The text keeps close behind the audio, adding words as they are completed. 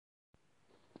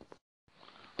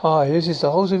Hi, this is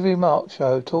the Holsworthy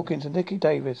Show, talking to Nikki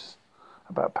Davis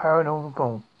about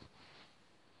paranormal.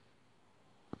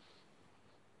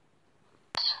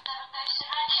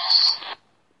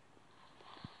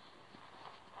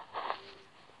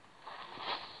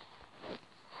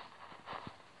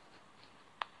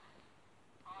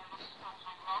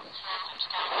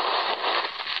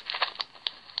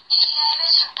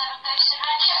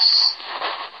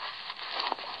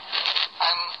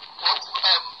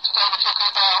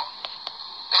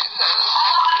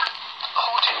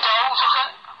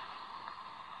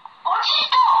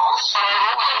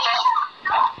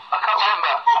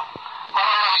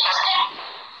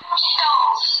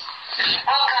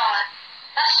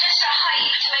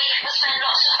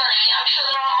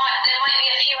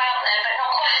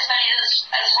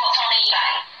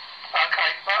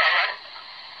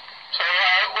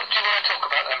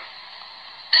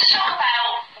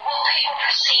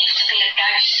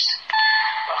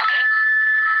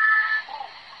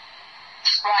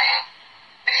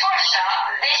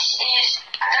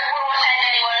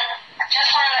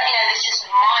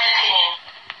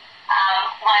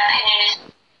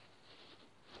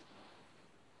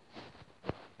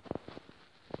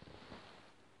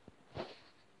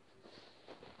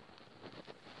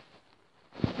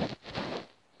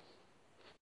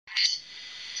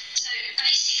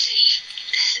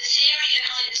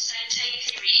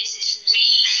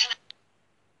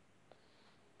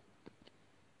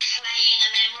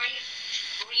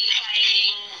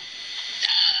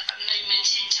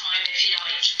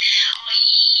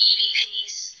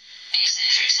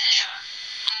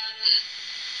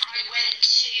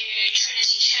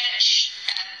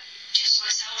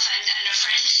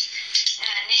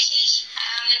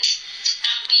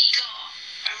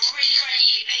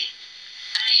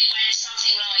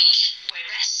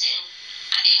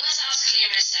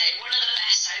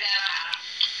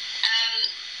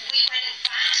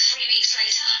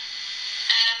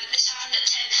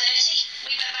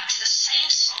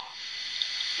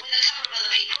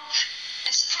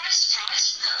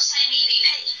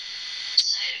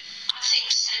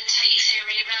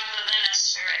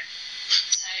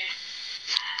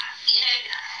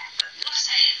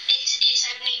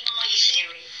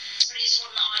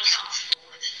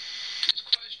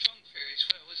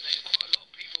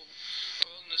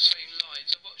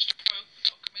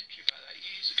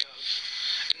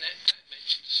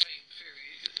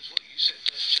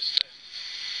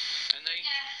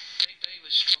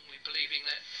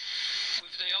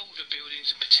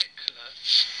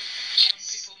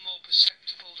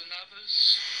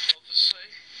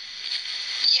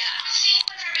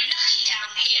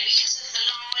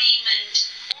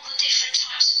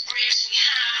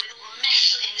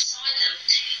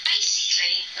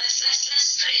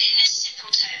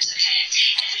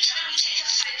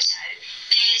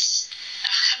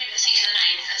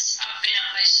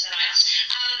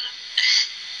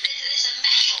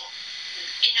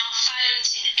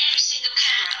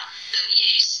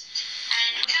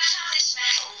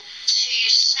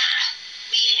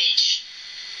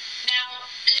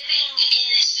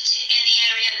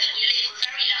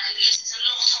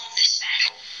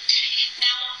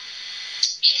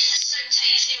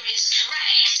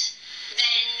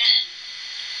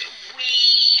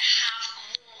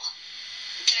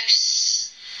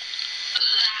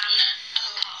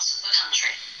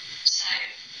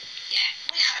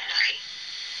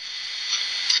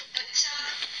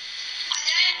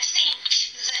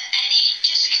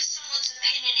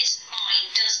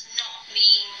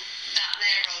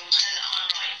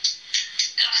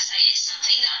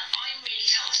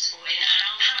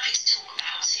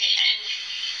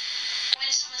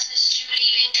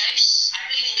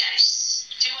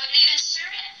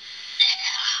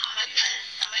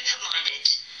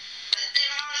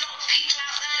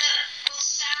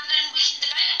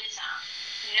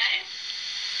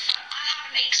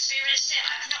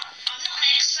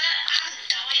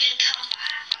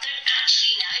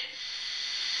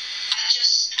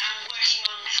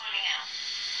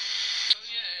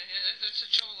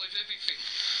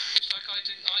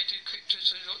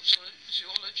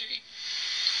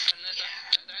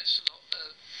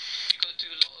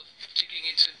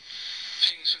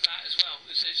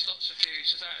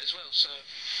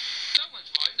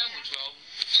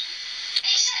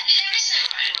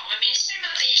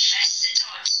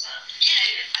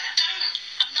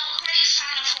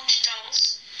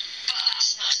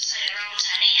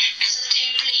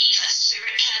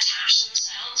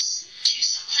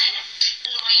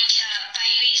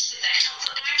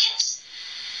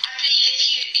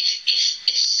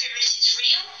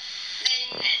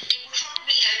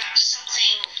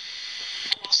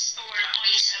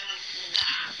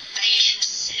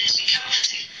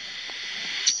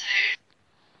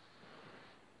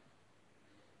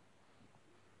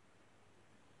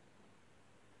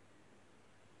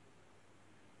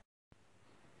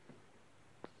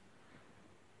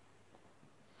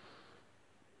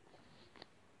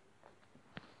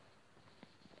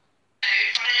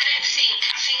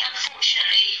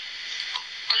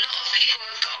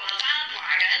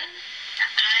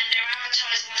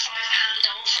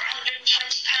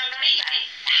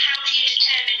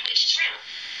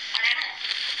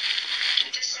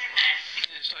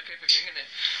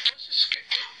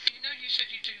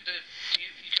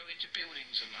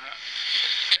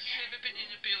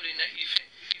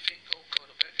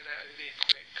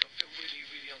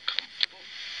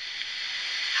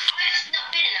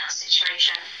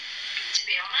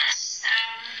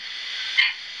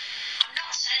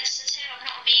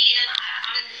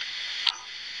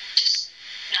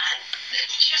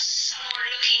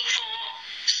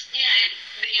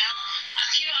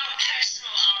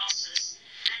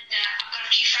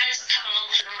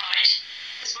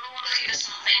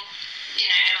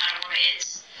 it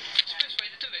is. It's the best way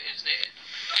to do it, isn't it?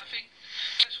 I think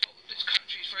that's what this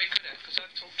country is very good at, because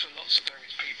I've talked to lots of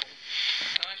various people,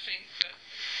 and I think that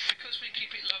because we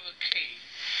keep it lower key,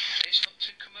 it's not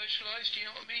too commercialised, do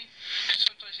you know what I mean? Because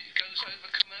sometimes it goes over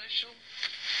commercial.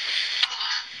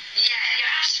 Oh, yeah,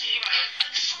 you're absolutely right.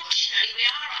 Unfortunately, we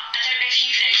are, I don't know if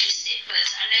you've noticed it, but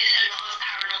I know that a lot of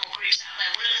paranormal groups out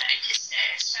there will have noticed it,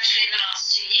 especially in the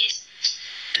last 2 years.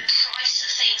 The price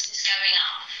of things is going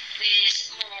up.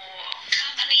 There's more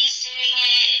companies doing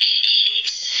it.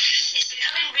 It's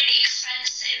becoming really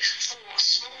expensive for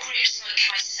small groups like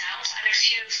myself and a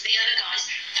few of the other guys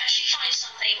to actually find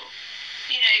something,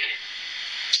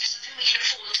 something we can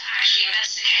afford to actually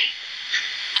investigate.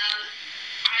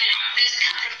 There's a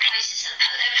couple of places that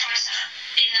put their price up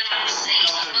in the last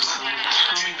 18 months by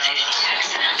about 150%.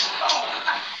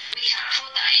 We can't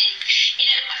afford that.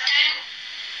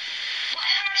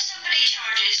 Whatever somebody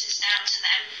charges is down to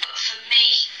them, but for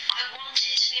me, I want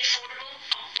it to be affordable.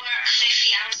 I work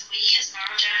 50 hours a week as a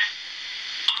manager.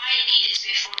 I need it to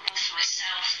be affordable for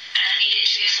myself, and I need it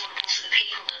to be affordable for the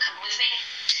people that come with me.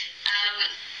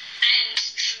 And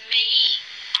for me,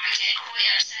 I get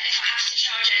quite upset if I have to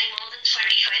charge any more than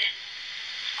 20 quid.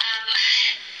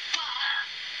 But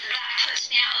that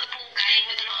puts me out of the ball game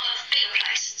with a lot of bigger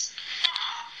places.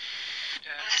 But,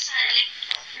 like I said,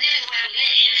 living where we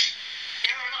live,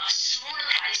 there are a lot of smaller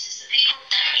places that people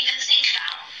don't even think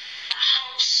about that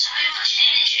hold so much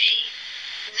energy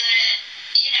that,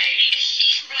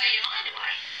 it can blow your mind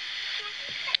away.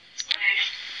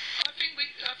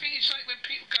 I think it's like when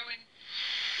people go in,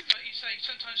 like you say,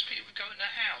 sometimes people go in a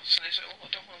house and they say, oh, I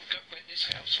don't want to go rent this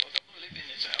house, or I don't want to live in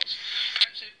this house.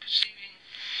 Perhaps they're perceiving,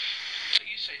 like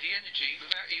you say, the energy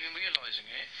without even realising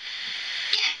it,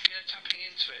 tapping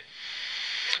into it.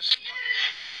 As a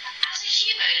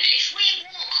human, if we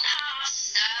walk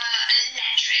past anything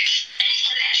electric,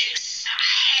 our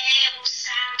hair will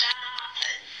stand up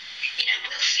and,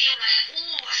 we'll feel like,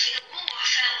 I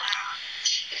felt that.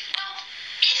 Well,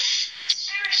 if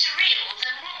spirits are real,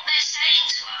 then what they're saying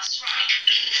to us, right,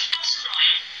 bottom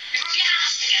line, you rub your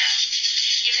hands together,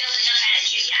 you're building up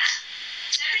energy, yeah?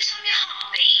 So every time your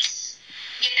heart beats,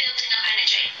 you're building up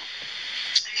energy.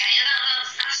 Okay, and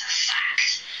that's a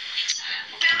fact. So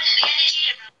we're building up the energy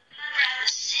to run the blood around the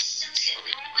system, to get all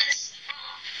the organs.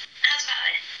 Well, how's about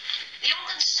it? The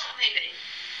organs stop moving.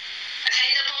 Okay,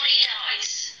 the body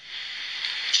dies.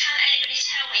 Can anybody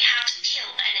tell me how to kill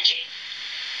energy?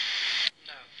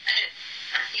 No.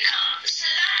 You can't. So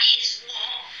that is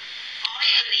what I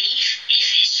believe, if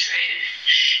it's true,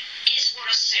 is what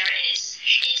a spirit is.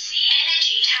 It's the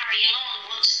energy carrying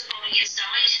on once the body has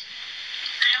died.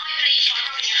 And I believe by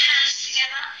rubbing your hands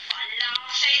together, by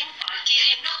laughing, by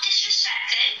giving, not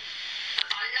disrespecting, but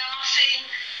by laughing,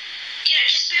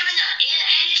 just building up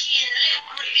energy in the little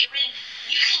group you're in,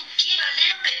 you can give a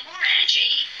little bit more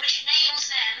energy, which enables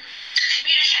them to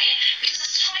communicate. Because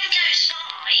as time goes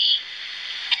by,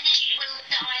 energy will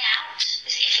die out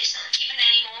if it's not given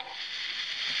anymore.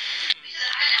 Because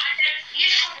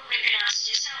you've probably been asked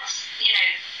yourself,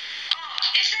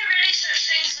 if there are really such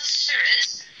things as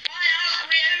spirits, why aren't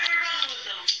we overrun with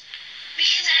them?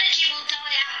 Because energy will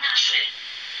die out naturally.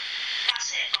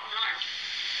 That's it, bottom line.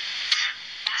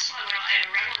 That's why we're not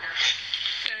overrun with them.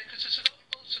 Yeah, because there's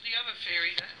also the other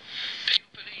theory that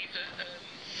people believe that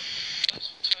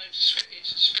most of the time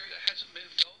it's a spirit that hasn't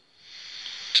moved on,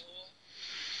 or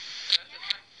that the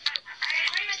fact... I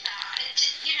agree with that.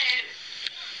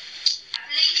 I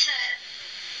believe that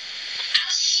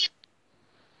as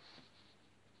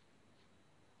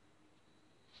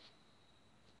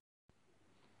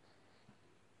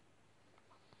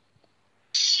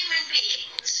human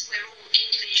beings, we're all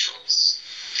individuals.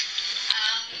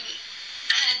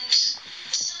 And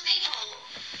some people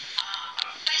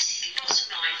are basically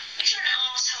bottom line. If you're an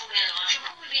arsehole in life, you'll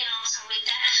probably be an arsehole in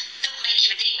death. It doesn't make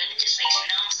you a demon, it just makes you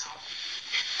an arsehole.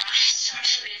 Right? Sorry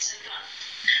for being so blunt.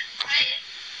 Right?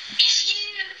 If you,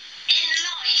 in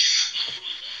life,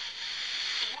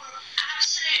 were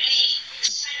absolutely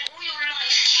spent all your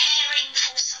life caring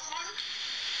for someone,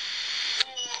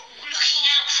 or looking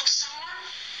out for someone,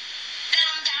 then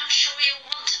I'm damn sure you'll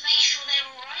want to make sure they're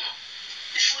alright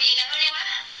before you go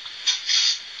anywhere.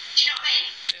 Do you know what I mean?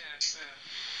 Yeah.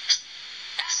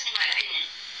 That's only my opinion.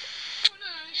 Well,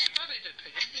 no, it's a valid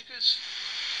opinion, because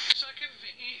it's like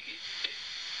everything.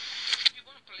 If you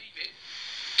want to believe it,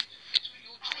 it's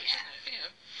your choice, isn't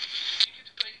it? You can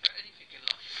debate about anything in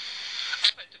life.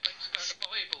 I've had debates about the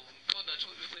Bible, and God knows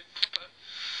what, with proper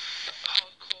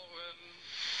hardcore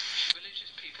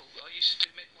religious people. I used to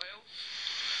do mental health,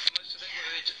 and most of them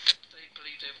they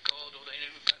believed they were God, or they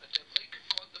knew about the devil. They could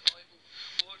quote the Bible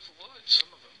word for word,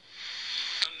 some of them.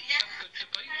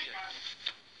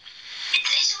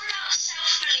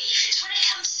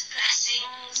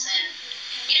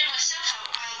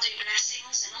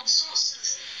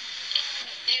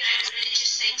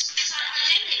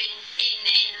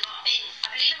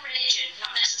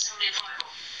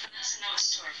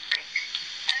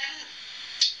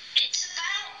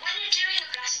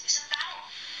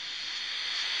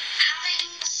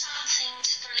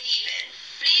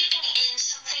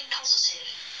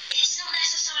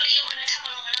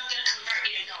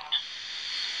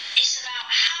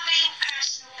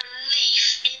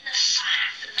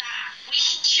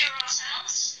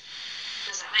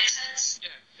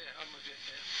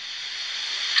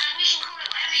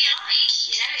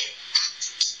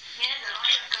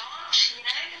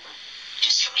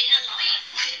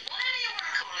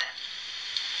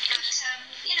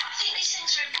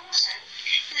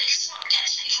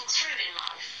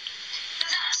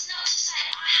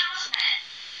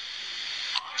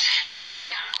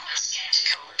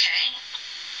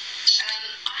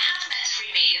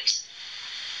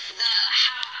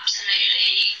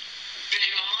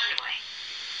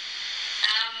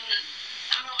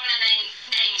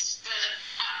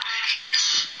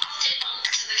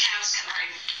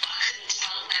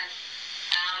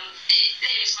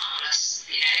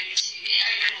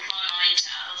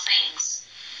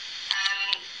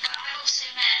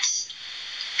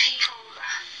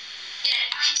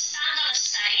 on a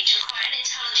stage, I'm quite an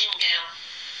intelligent girl,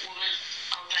 woman,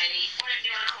 old lady, whatever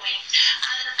you want to call me.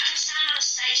 And I can stand on a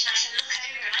stage and I can look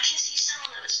over and I can see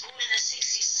someone that was born in the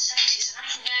 60s and 70s and I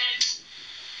can go,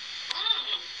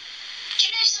 do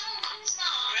you know someone called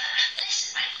Margaret?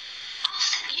 Listen, mate,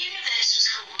 half the universe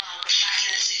was called Margaret back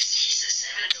in the 60s or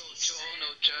 70s. Or John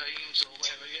or James or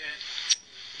whatever, yeah.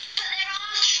 But there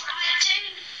are, I do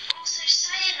also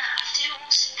saying that, I do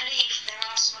also believe there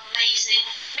are some amazing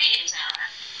mediums out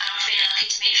there, and I've been lucky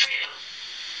to meet three of them.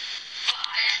 But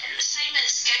the same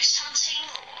as ghost hunting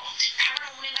or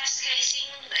paranormal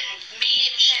investigating and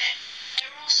mediumship,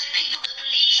 there are also people that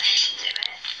believe they can do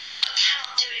it, but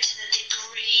cannot do it to the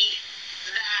degree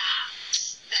that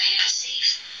they perceive.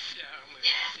 Yeah, I'm with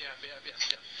Yeah. you. Yeah.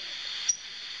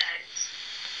 So,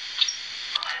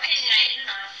 quite opinionated, isn't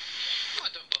I? Well,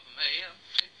 it don't bother me.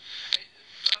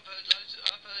 I've heard loads.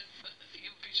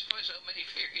 You'd be surprised how many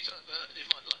theories I've heard in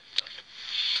my lifetime.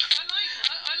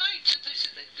 I like this.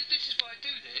 This is why I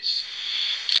do this.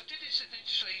 I did this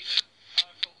initially.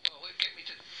 I thought, well, it'd get me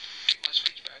to get my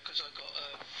speech back because I've got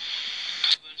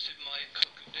problems with my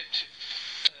cognitive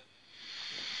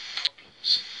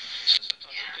problems. So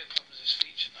sometimes I get problems with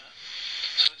speech and that.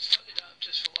 So I started out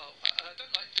just for, well, I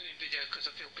don't like doing video because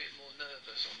I feel a bit more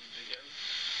nervous on video.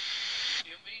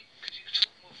 You know what I mean? Because you can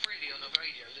talk more freely on the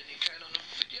radio than you can on a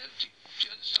video. Do you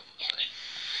understand what I'm saying?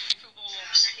 You feel more,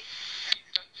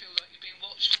 you don't feel like you're being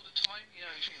watched all the time. You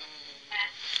know, you think, Yeah.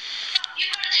 Well,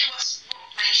 you've got to do what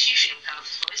makes you feel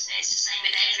comfortable, isn't it? It's the same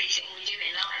with everything we do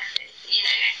in life. You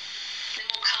know, the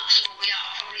more comfortable we are,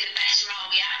 probably the better are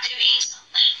we at doing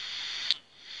something.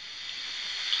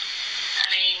 I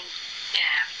mean,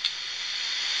 yeah.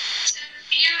 So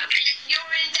you're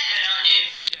in Devon, aren't you?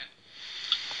 yeah.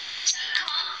 So come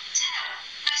on, tell.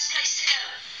 Best place to go.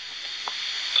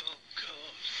 Oh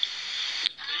God.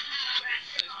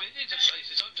 There's millions of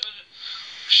places. I've done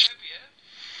Chevier.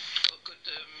 Got good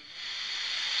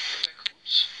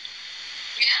records.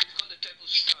 Yeah. It's got the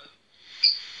Devil's Stone.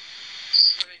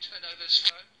 Where they turn over the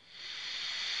stone.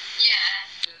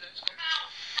 Yeah. Yeah, that's got.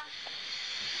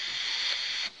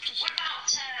 What about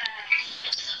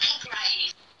something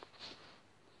grave?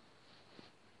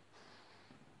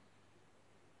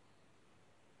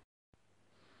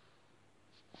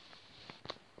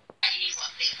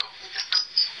 What they call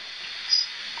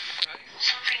Right.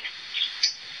 something.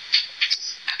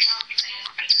 I can't think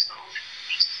what it's called.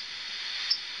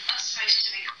 That's supposed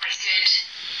to be quite good.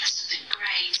 Something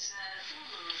grave.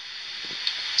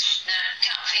 No,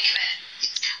 can't think of it.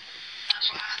 That's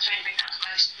what happens when you bring that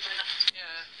close.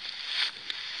 Yeah.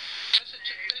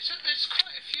 There's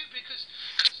quite a few because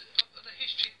of the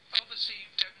history. Obviously,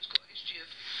 Devon's got a history of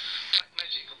black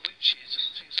magic and witches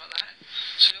and things like that.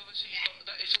 So obviously, you've got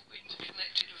that. It's all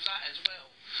interconnected with that as well.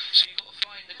 So you've got to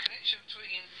find the connection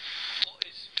between what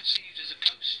is perceived as a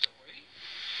ghost story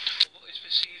or what is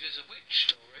perceived as a witch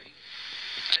story,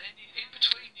 and then in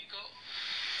between you've got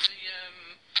the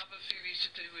other theories to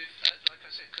do with, like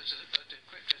I said, because I do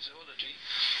cryptozoology,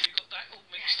 you've got that all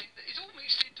mixed in. It's all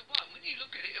mixed into one. When you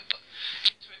look at it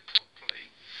into it properly,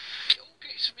 it all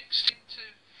gets mixed into.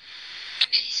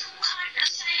 It's all kind of the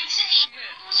same thing.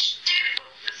 Yeah. All to do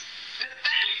with the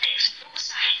basics, all the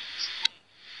same.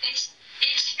 It's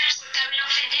just we're going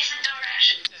off in different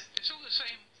directions. Yeah, it's all the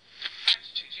same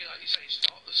attitudes. You know, like you say,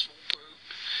 start a small group,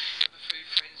 have a few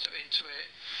friends that are into it.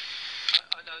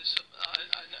 I know some.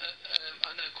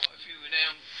 I know quite a few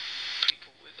renowned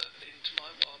people with into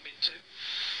what I'm into.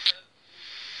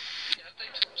 You know, they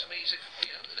talk to me as if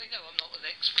they know I'm not an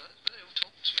expert, but they'll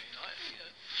talk to me like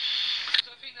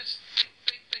because I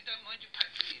think they don't mind your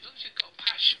passion. As long as you've got a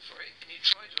passion for it and you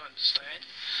try to understand,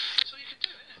 that's all you can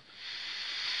do, isn't it?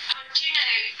 Do you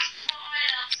know what I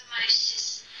love the most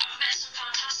is I've met some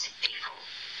fantastic people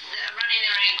that are running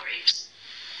their own groups.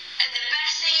 And the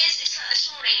best thing is, it's like this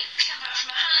morning, I come back from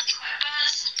a hunt, quite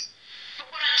buzzed. But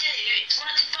what I do is, one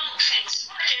of the debunk things,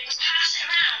 what I do is pass it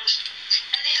around.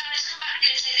 And the guys come back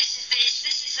and say, this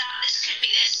is that, this could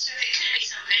be this. So if it could be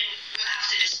something, we'll have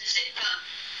to dismiss it. But,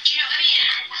 do you know what I mean?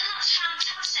 And that's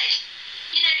fantastic.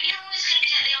 You know, you're always going to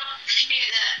get the odd few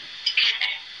that,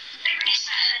 nobody's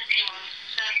better than anyone.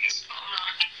 That's the bottom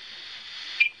line.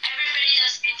 Everybody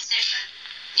does things different.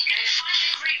 You know, find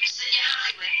the groups that you're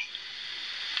happy with.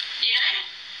 You know?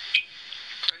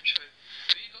 Very true.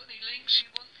 Have you got any links you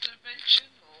want to mention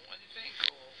or anything,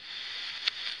 or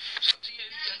it's up to you.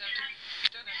 You don't have to.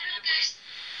 Devon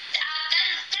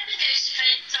goes to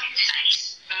events on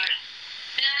Facebook.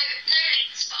 No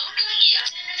links, but I would like you, I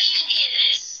don't know if you can hear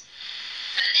this,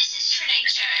 but this is Trinity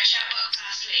Church I worked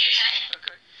last week, okay?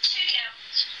 Okay. 2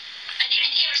 girls, and you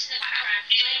can hear us in the background,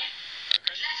 you know?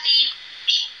 Okay.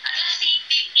 I'd left the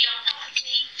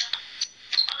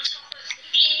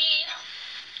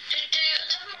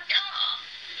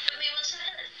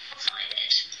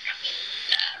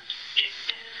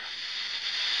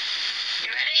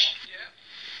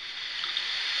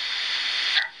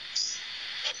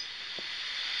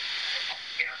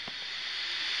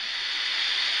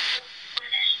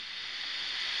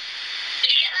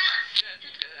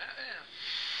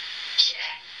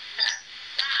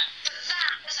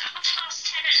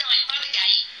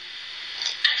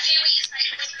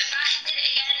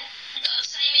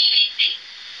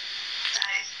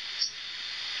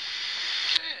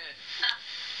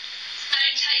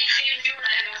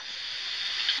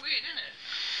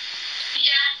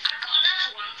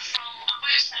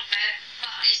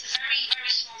But it's a very,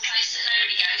 very small place that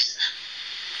nobody goes.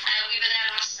 We were there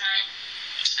last night,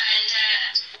 and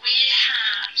we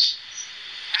had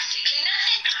practically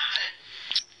nothing happen.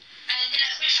 And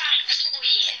we found a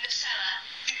toy in the cellar.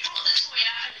 We brought the toy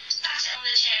up and sat it on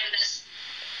the chair with us.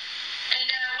 And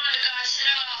one of the guys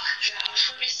said, "Oh, gosh,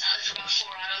 we've been sat there for about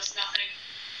 4 hours, nothing."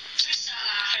 So we started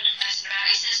laughing and messing about.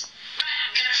 He says, "Right,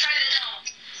 I'm going to throw the doll."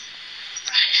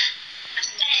 Right? And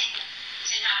then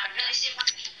it happened. Let me see if I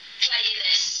can play you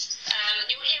this.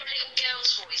 You'll hear a little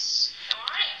girl's voice.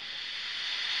 Alright?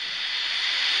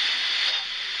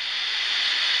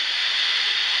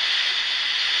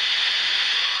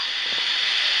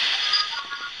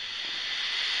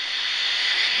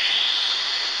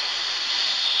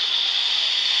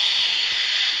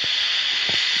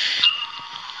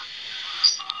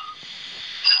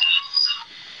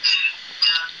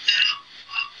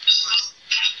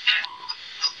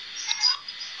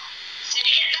 Did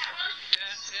you get that one?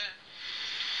 Yeah.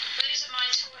 Those are my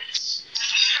toys.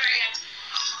 Try again.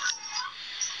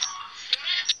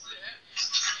 Got it? Yeah.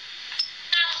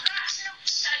 Now, that's not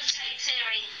stone tape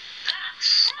theory. That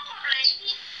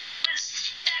probably was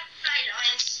their play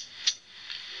lines.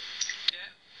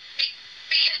 Yeah.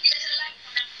 Because there's a leg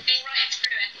running right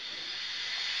through it.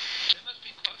 There must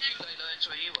be quite a few ley lines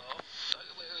where you are. Like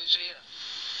where is here?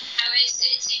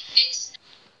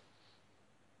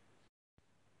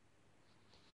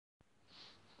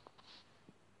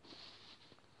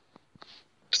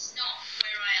 It's not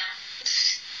where I am.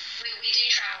 We do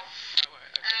travel. Oh,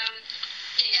 right.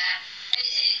 Okay. Yeah,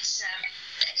 it's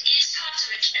part of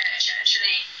a church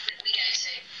actually that we go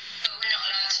to, but we're not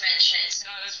allowed to mention it. So.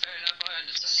 No, that's fair enough. I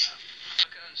understand that. I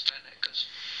can understand that because,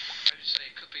 as you say,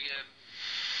 it could be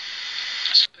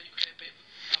some people get a bit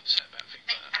upset about things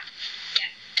like that.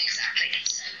 Yeah, exactly.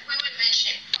 So we wouldn't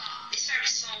mention it, but it's very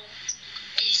small.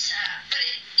 But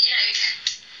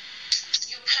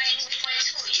you're playing with my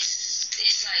toys.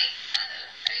 It's like,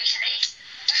 oh, okay.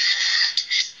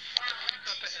 Wow, I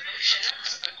that's better not.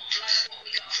 like what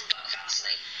we got from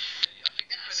Buckfastly. I think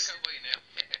you better go away now.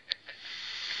 It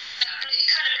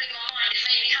kind of blew my mind. It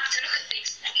made me have to look at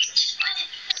things.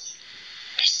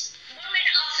 It's 1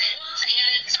 minute I'll think one thing and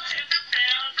then something will happen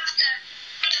and I'll have to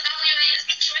evaluate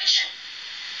the situation.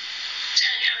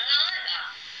 And I like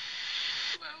that.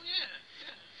 Well, yeah.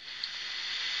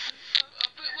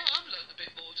 I've learned a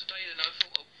bit more today than I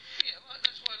thought. Well, yeah,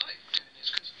 that's why I like doing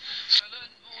this because I learn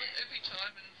more every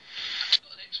time, and I'm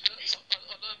not an expert.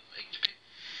 I learn each bit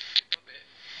by bit.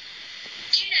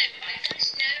 Do you know, I don't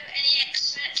know any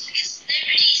experts because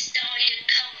nobody's died and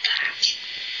come back.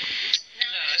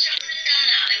 Now, No, if that's someone true. had done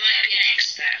that, they might be an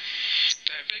expert.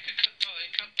 So if they could die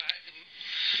and come back and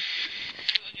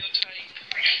put on your tape,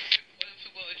 word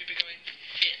for word, you'd be going,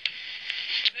 yeah.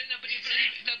 But then nobody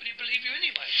believe you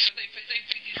anyway, so they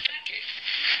think you fake it.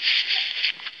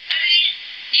 I mean,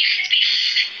 you could be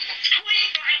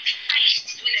point blank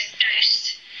faced with a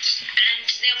ghost, and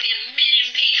there'll be a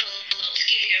million people to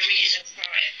give you a reason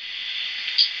for it.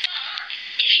 But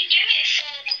if you do it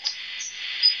for the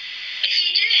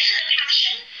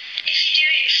passion, if you do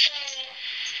it for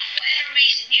whatever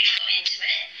reason you've got into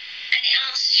it, and it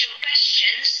answers your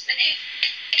questions, then who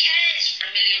cares what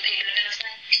a million people are going to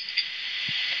say?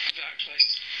 Exactly.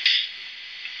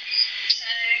 So,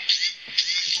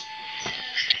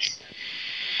 Facebook.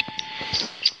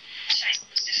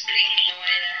 Facebook's just blinking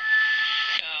away there.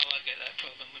 Oh, I get that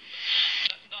problem. I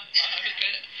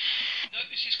get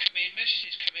notices come in,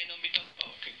 messages come in on my dog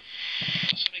barking.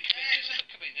 Or somebody come in, there's a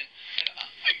come in, and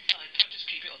I just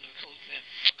keep it on the record then.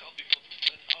 I can't be bothered to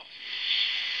turn it off.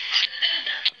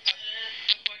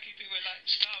 That's why I keep it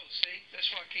relaxed style, see? That's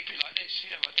why I keep it like this,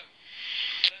 I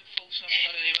don't force nothing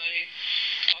on anybody.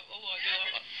 All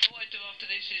I do after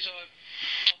this is I'll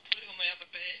put it on my other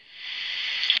bit,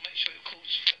 make sure it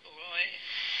calls alright,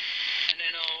 and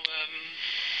then I'll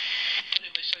put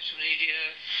it on my social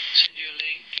media, send you a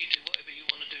link, you do whatever you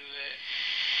want to do with it.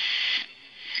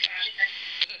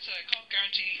 As I say, I can't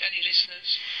guarantee any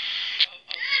listeners. No,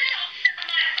 at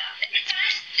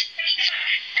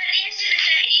the end of the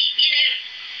day,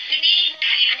 we need more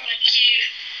people like you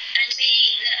and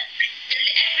me that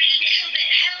every little bit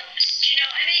helps, do you know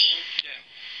what I mean? Yeah.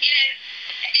 Even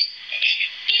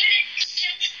if it's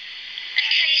just a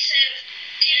case of,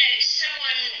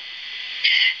 someone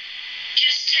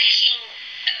just taking,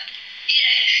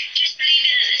 just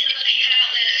believing a little bit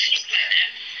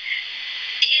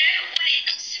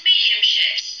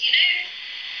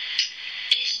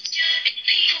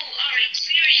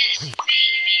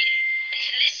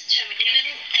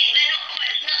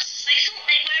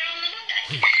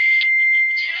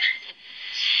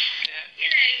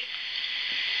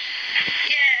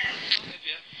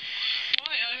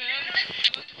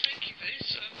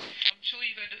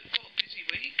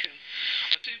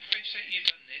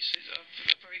this.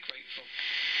 I'm very grateful.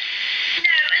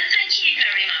 No, and thank you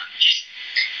very much.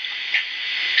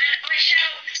 And I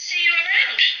shall see you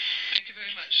around. Thank you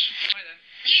very much. Bye then.